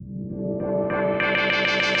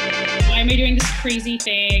me doing this crazy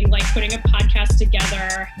thing, like putting a podcast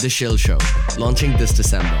together. The Schill Show, launching this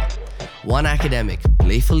December. One academic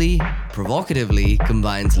playfully, provocatively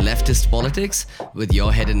combines leftist politics with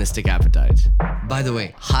your hedonistic appetite. By the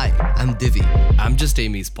way, hi, I'm Divi. I'm just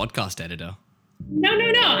Amy's podcast editor. No.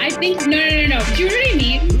 I think, no. Do you know what I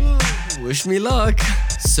mean? Wish me luck.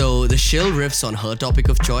 So the Schill riffs on her topic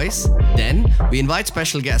of choice. Then we invite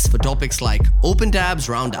special guests for topics like Open Tabs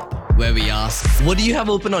Roundup, where we ask, what do you have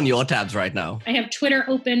open on your tabs right now? I have Twitter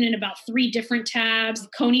open in about 3 different tabs.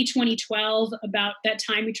 Coney 2012, about that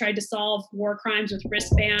time we tried to solve war crimes with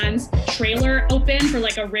wristbands. Trailer open for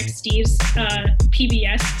like a Rick Steves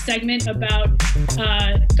PBS segment about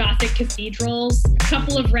Gothic cathedrals. A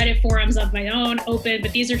couple of Reddit forums of my own open,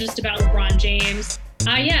 but these are just about LeBron James.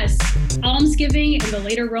 Yes, almsgiving in the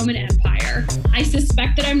later Roman Empire. I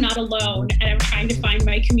suspect that I'm not alone and I'm trying to find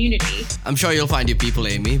my community. I'm sure you'll find your people,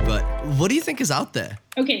 Amy, but what do you think is out there?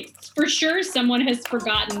 Okay, for sure someone has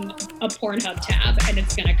forgotten a Pornhub tab and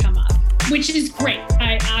it's gonna come up, which is great.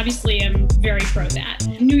 I obviously am very pro that.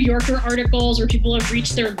 New Yorker articles where people have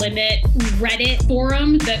reached their limit, Reddit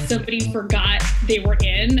forum that somebody forgot they were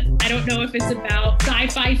in. I don't know if it's about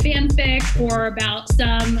sci-fi fanfic or about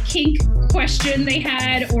some kink question they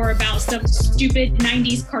had or about some stupid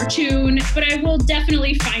 90s cartoon, but I will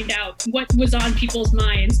definitely find out what was on people's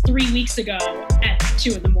minds 3 weeks ago at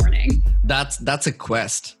 2 in the morning. That's a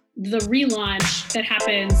quest. The relaunch that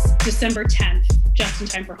happens December 10th, just in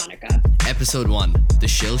time for Hanukkah. Episode 1, The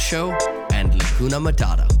Schill Show and Lacuna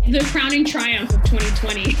Matata. The crowning triumph of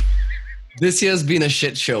 2020. This year's been a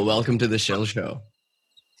shit show. Welcome to The Schill Show.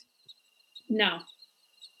 No.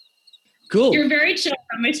 Cool. You're very chill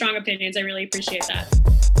on my strong opinions. I really appreciate that.